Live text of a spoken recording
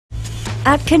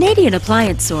At Canadian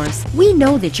Appliance Source, we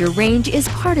know that your range is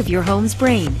part of your home's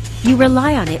brain. You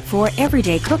rely on it for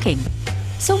everyday cooking.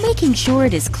 So making sure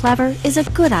it is clever is a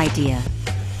good idea.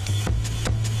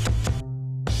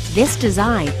 This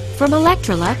design from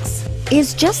Electrolux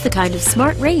is just the kind of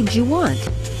smart range you want.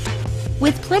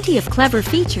 With plenty of clever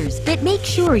features that make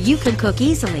sure you can cook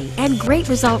easily and great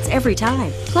results every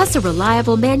time, plus a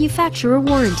reliable manufacturer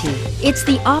warranty, it's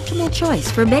the optimal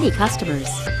choice for many customers.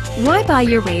 Why buy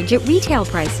your range at retail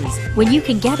prices when you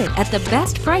can get it at the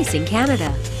best price in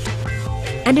Canada?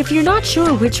 And if you're not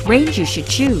sure which range you should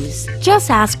choose, just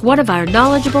ask one of our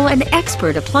knowledgeable and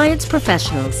expert appliance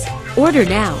professionals. Order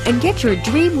now and get your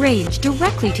dream range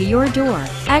directly to your door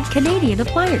at Canadian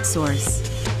Appliance Source.